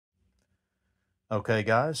Okay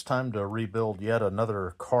guys, time to rebuild yet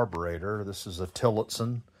another carburetor. This is a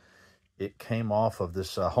Tillotson. It came off of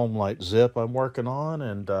this Homelite zip I'm working on,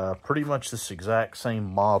 and pretty much this exact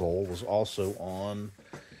same model was also on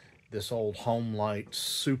this old Homelite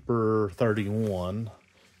Super 31.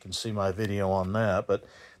 You can see my video on that, but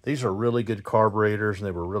these are really good carburetors, and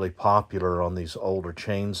they were really popular on these older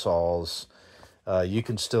chainsaws. You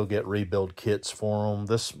can still get rebuild kits for them.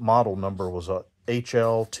 This model number was a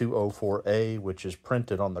HL204A, which is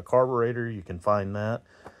printed on the carburetor. You can find that.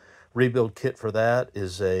 Rebuild kit for that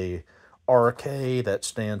is a RK, that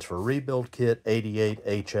stands for Rebuild Kit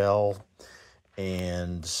 88HL.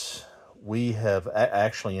 And we have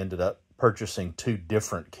actually ended up purchasing two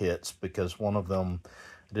different kits because one of them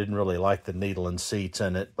didn't really like the needle and seats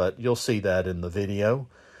in it, but you'll see that in the video.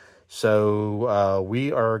 So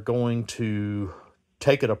we are going to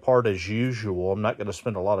take it apart as usual. I'm not going to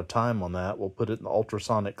spend a lot of time on that. We'll put it in the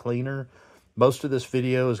ultrasonic cleaner. Most of this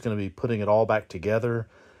video is going to be putting it all back together.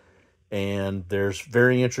 And there's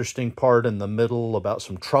very interesting part in the middle about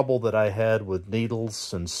some trouble that I had with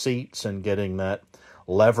needles and seats and getting that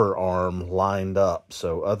lever arm lined up.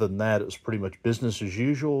 So other than that, it was pretty much business as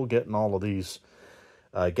usual, getting all of these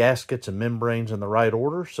gaskets and membranes in the right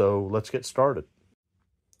order. So let's get started.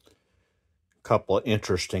 Couple of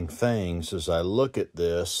interesting things as I look at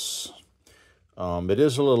this. It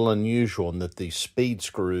is a little unusual in that these speed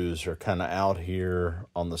screws are kind of out here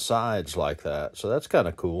on the sides like that. So that's kind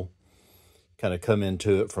of cool. Kind of come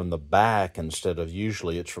into it from the back instead of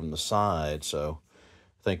usually it's from the side. So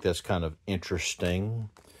I think that's kind of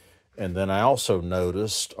interesting. And then I also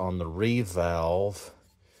noticed on the reeve valve,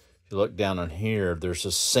 if you look down on here, there's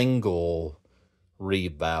a single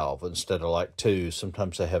reeve valve instead of like two.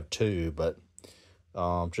 Sometimes they have two, but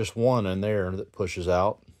just one in there that pushes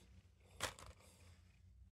out.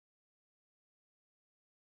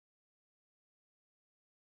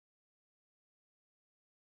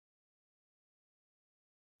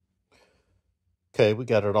 Okay, we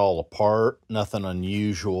got it all apart. Nothing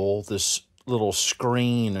unusual. This little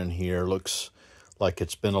screen in here looks like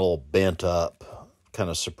it's been a little bent up. Kind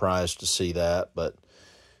of surprised to see that, but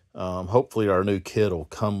hopefully our new kit will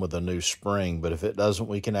come with a new spring, but if it doesn't,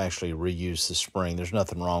 we can actually reuse the spring. There's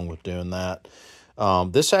nothing wrong with doing that.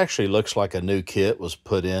 This actually looks like a new kit was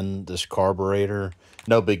put in this carburetor.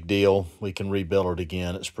 No big deal. We can rebuild it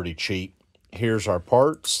again. It's pretty cheap. Here's our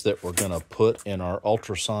parts that we're going to put in our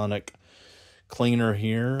ultrasonic cleaner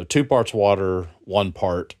here. 2 parts water, 1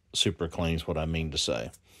 part super clean is what I mean to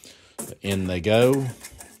say. In they go.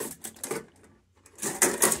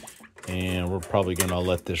 And we're probably going to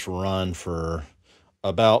let this run for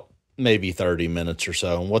about maybe 30 minutes or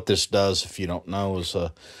so. And what this does, if you don't know, is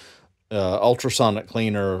ultrasonic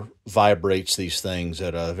cleaner vibrates these things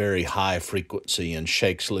at a very high frequency and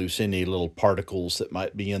shakes loose any little particles that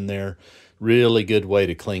might be in there. Really good way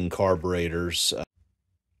to clean carburetors.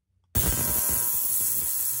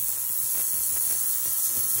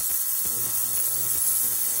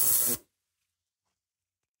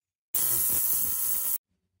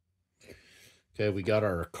 Okay, we got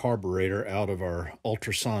our carburetor out of our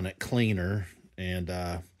ultrasonic cleaner, and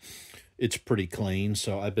it's pretty clean.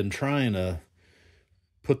 So I've been trying to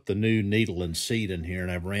put the new needle and seat in here,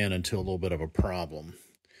 and I've ran into a little bit of a problem.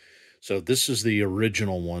 So this is the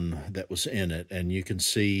original one that was in it, and you can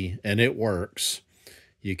see, and it works.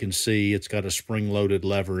 You can see it's got a spring-loaded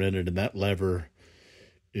lever in it, and that lever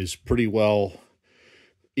is pretty well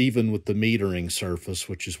even with the metering surface,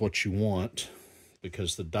 which is what you want,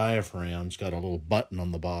 because the diaphragm's got a little button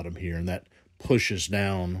on the bottom here, and that pushes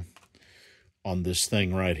down on this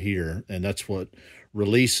thing right here, and that's what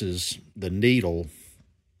releases the needle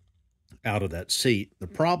out of that seat. The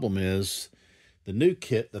problem is the new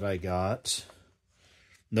kit that I got,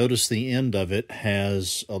 notice the end of it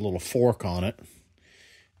has a little fork on it,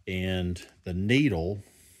 and the needle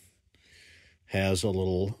has a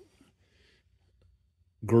little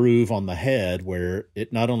groove on the head where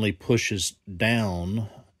it not only pushes down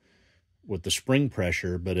with the spring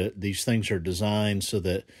pressure, but these things are designed so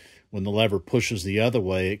that when the lever pushes the other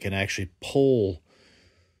way, it can actually pull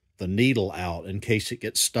the needle out in case it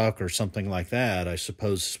gets stuck or something like that. I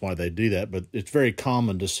suppose that's why they do that, but it's very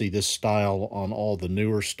common to see this style on all the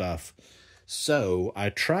newer stuff. So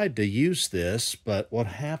I tried to use this, but what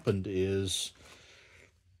happened is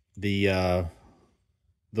the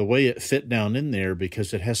way it fit down in there,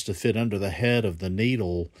 because it has to fit under the head of the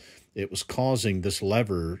needle, it was causing this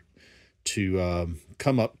lever to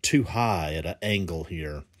come up too high at an angle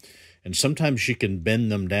here. And sometimes you can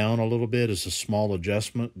bend them down a little bit as a small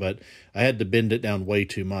adjustment, but I had to bend it down way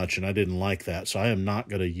too much, and I didn't like that. So I am not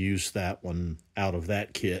going to use that one out of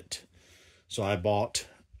that kit. So I bought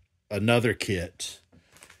another kit,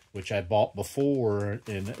 which I bought before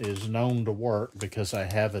and is known to work because I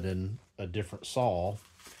have it in a different saw.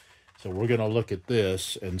 So we're going to look at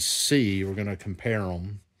this and see, we're going to compare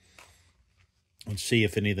them and see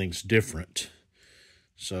if anything's different.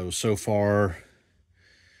 So far,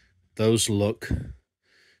 those look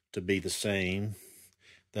to be the same.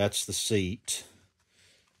 That's the seat.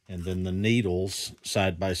 And then the needles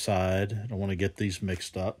side by side. I don't want to get these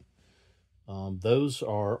mixed up. Those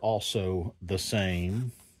are also the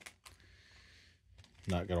same.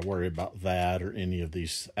 Not going to worry about that or any of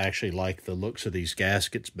these. I actually like the looks of these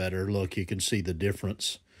gaskets better. Look, you can see the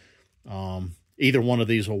difference. Either one of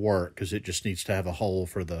these will work because it just needs to have a hole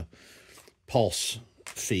for the pulse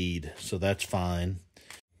feed, so that's fine.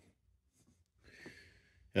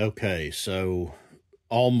 Okay, so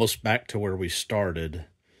almost back to where we started.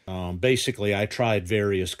 Basically, I tried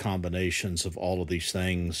various combinations of all of these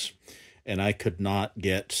things, and I could not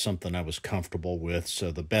get something I was comfortable with.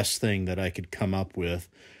 So the best thing that I could come up with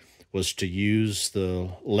was to use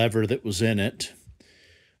the lever that was in it.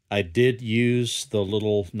 I did use the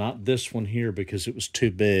little, not this one here because it was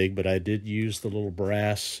too big, but I did use the little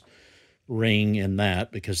brass ring in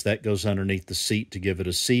that because that goes underneath the seat to give it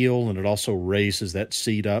a seal, and it also raises that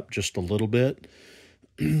seat up just a little bit.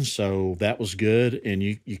 So that was good, and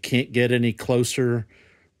you can't get any closer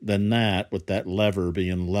than that with that lever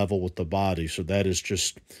being level with the body. So that is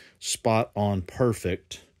just spot on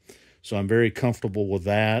perfect. So I'm very comfortable with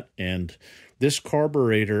that. And this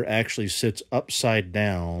carburetor actually sits upside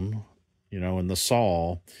down, in the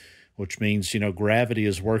saw, which means, gravity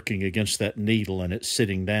is working against that needle and it's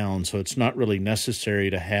sitting down. So it's not really necessary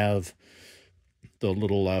to have the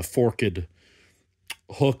little forked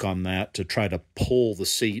hook on that to try to pull the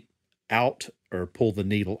seat out or pull the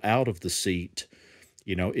needle out of the seat.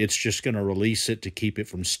 It's just going to release it to keep it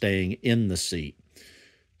from staying in the seat.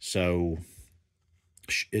 So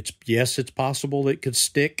yes, it's possible it could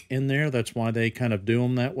stick in there. That's why they kind of do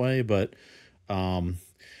them that way. But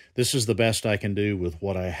this is the best I can do with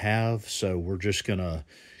what I have. So we're just going to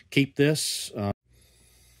keep this.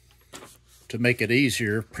 To make it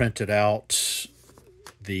easier, printed out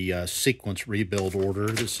the sequence rebuild order.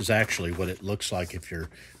 This is actually what it looks like if you're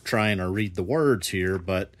trying to read the words here.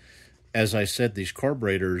 But as I said, these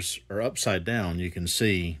carburetors are upside down, you can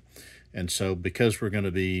see. And so because we're going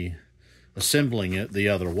to be assembling it the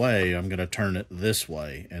other way, I'm going to turn it this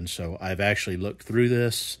way. And so I've actually looked through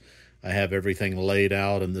this. I have everything laid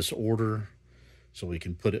out in this order so we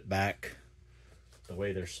can put it back the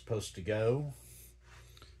way they're supposed to go.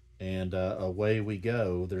 And away we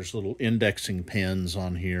go. There's little indexing pins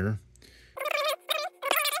on here.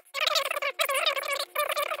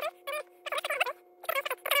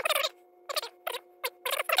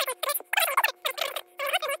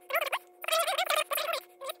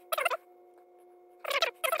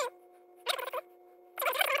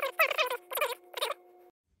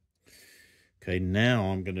 Okay,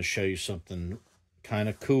 now I'm going to show you something kind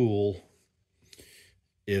of cool.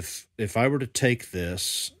 If I were to take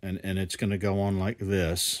this, and it's going to go on like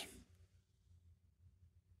this,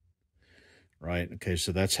 right? Okay,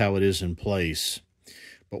 so that's how it is in place.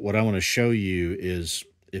 But what I want to show you is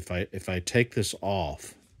if I take this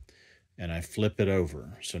off and I flip it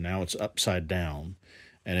over, so now it's upside down,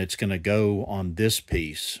 and it's going to go on this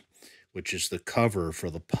piece, which is the cover for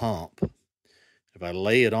the pump. If I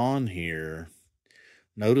lay it on here,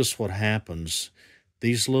 notice what happens.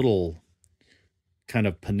 These little kind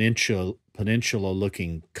of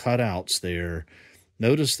peninsula-looking cutouts there,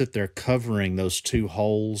 notice that they're covering those two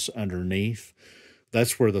holes underneath.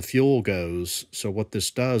 That's where the fuel goes. So what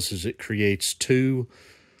this does is it creates two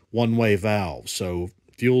one-way valves. So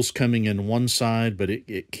fuel's coming in one side, but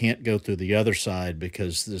it can't go through the other side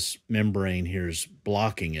because this membrane here is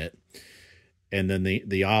blocking it. And then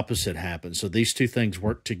the opposite happens. So these two things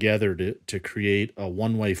work together to create a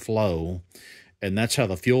one-way flow. And that's how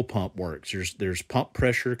the fuel pump works. There's pump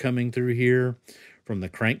pressure coming through here from the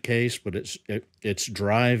crankcase, but it's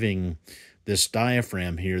driving this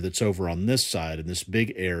diaphragm here that's over on this side in this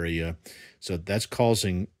big area. So that's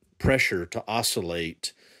causing pressure to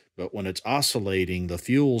oscillate. But when it's oscillating, the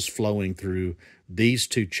fuel's flowing through these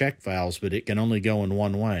two check valves, but it can only go in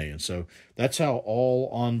one way. And so that's how all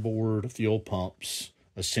onboard fuel pumps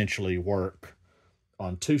essentially work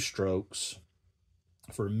on two strokes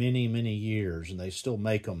for many, many years, and they still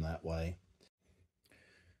make them that way.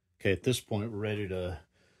 Okay, at this point, we're ready to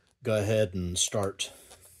go ahead and start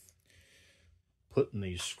putting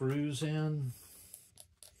these screws in.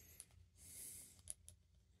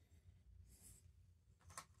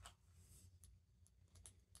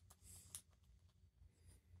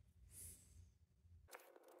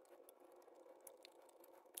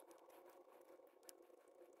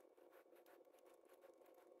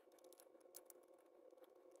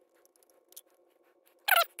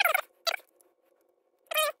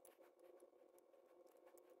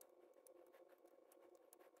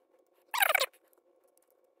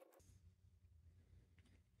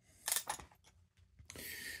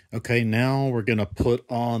 Okay, now we're going to put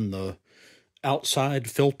on the outside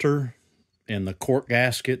filter and the cork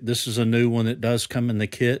gasket. This is a new one that does come in the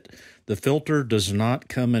kit. The filter does not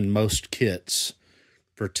come in most kits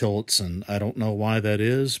for Tillotson. I don't know why that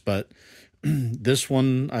is, but this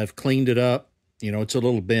one, I've cleaned it up. You know, it's a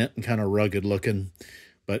little bent and kind of rugged looking,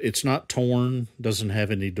 but it's not torn, doesn't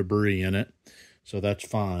have any debris in it, so that's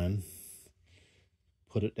fine.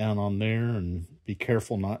 Put it down on there and be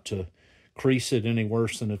careful not to crease it any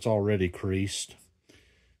worse than it's already creased.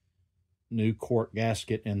 New cork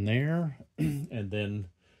gasket in there. And then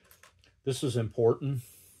this is important.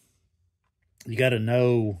 You got to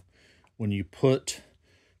know when you put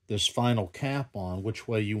this final cap on which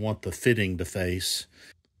way you want the fitting to face.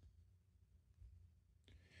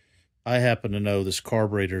 I happen to know this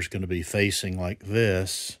carburetor is going to be facing like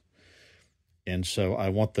this, and so I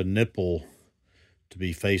want the nipple to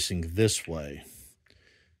be facing this way.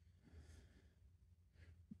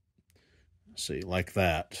 See, like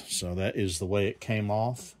that. So that is the way it came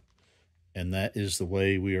off, and that is the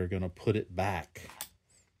way we are going to put it back.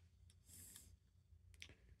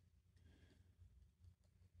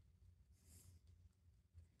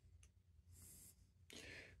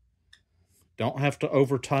 Don't have to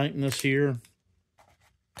over tighten this here.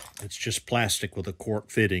 It's just plastic with a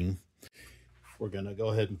cork fitting. We're going to go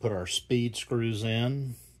ahead and put our speed screws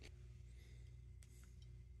in.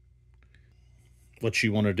 What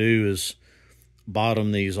you want to do is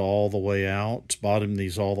bottom these all the way out, bottom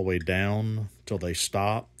these all the way down till they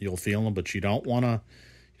stop. You'll feel them, but you don't want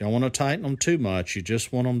to tighten them too much. You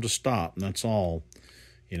just want them to stop, and that's all.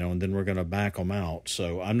 You know, and then we're going to back them out.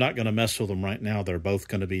 So I'm not going to mess with them right now. They're both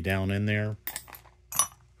going to be down in there.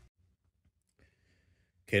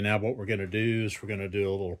 Okay, now what we're going to do is we're going to do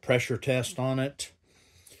a little pressure test on it.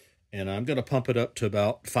 And I'm going to pump it up to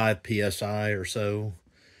about 5 psi or so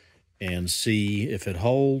and see if it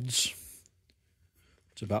holds.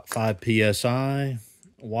 It's about 5 psi,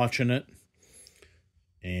 watching it.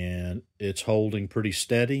 And it's holding pretty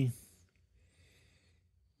steady.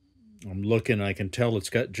 I'm looking, I can tell it's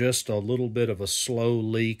got just a little bit of a slow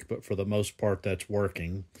leak, but for the most part, that's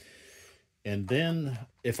working. And then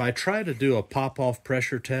if I try to do a pop-off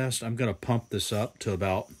pressure test, I'm going to pump this up to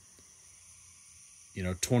about,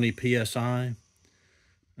 20 psi.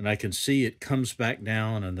 And I can see it comes back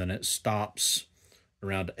down and then it stops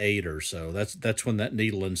around 8 or so. That's when that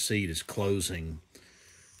needle and seat is closing.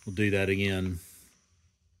 We'll do that again.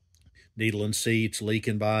 Needle and seat, it's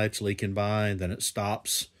leaking by, and then it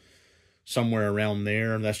stops somewhere around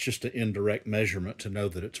there, and that's just an indirect measurement to know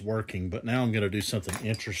that it's working. But now I'm going to do something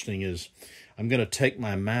interesting. Is I'm going to take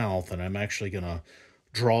my mouth and I'm actually going to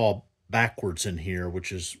draw backwards in here,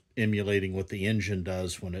 which is emulating what the engine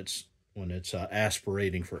does when it's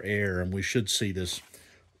aspirating for air, and we should see this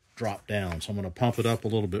drop down. So I'm going to pump it up a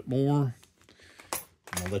little bit more.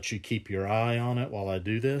 I'll let you keep your eye on it while I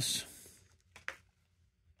do this.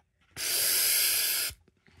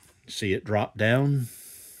 See it drop down.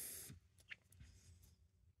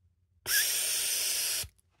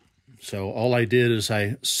 So all I did is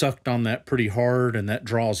I sucked on that pretty hard, and that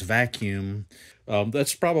draws vacuum.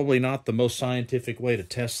 That's probably not the most scientific way to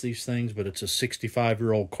test these things, but it's a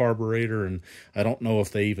 65-year-old carburetor, and I don't know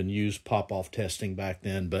if they even used pop-off testing back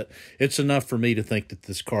then, but it's enough for me to think that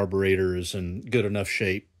this carburetor is in good enough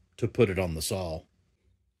shape to put it on the saw.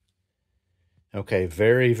 Okay,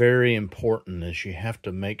 very, very important is you have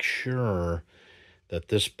to make sure that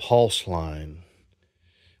this pulse line,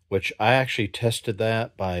 which I actually tested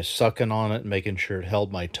that by sucking on it and making sure it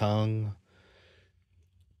held my tongue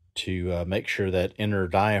to make sure that inner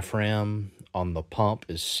diaphragm on the pump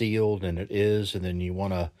is sealed, and it is. And then you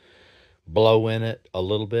want to blow in it a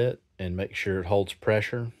little bit and make sure it holds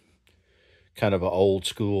pressure. Kind of an old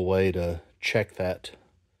school way to check that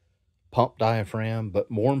pump diaphragm.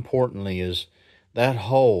 But more importantly is that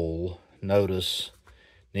hole, notice,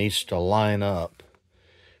 needs to line up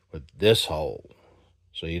with this hole.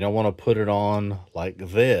 So you don't want to put it on like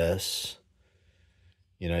this.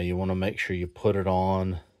 You want to make sure you put it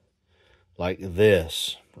on like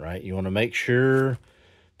this, right? You want to make sure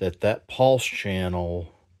that that pulse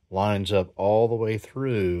channel lines up all the way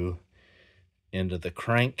through into the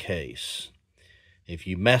crankcase. If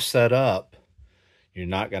you mess that up, you're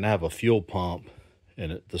not going to have a fuel pump,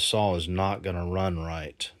 and the saw is not going to run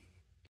right.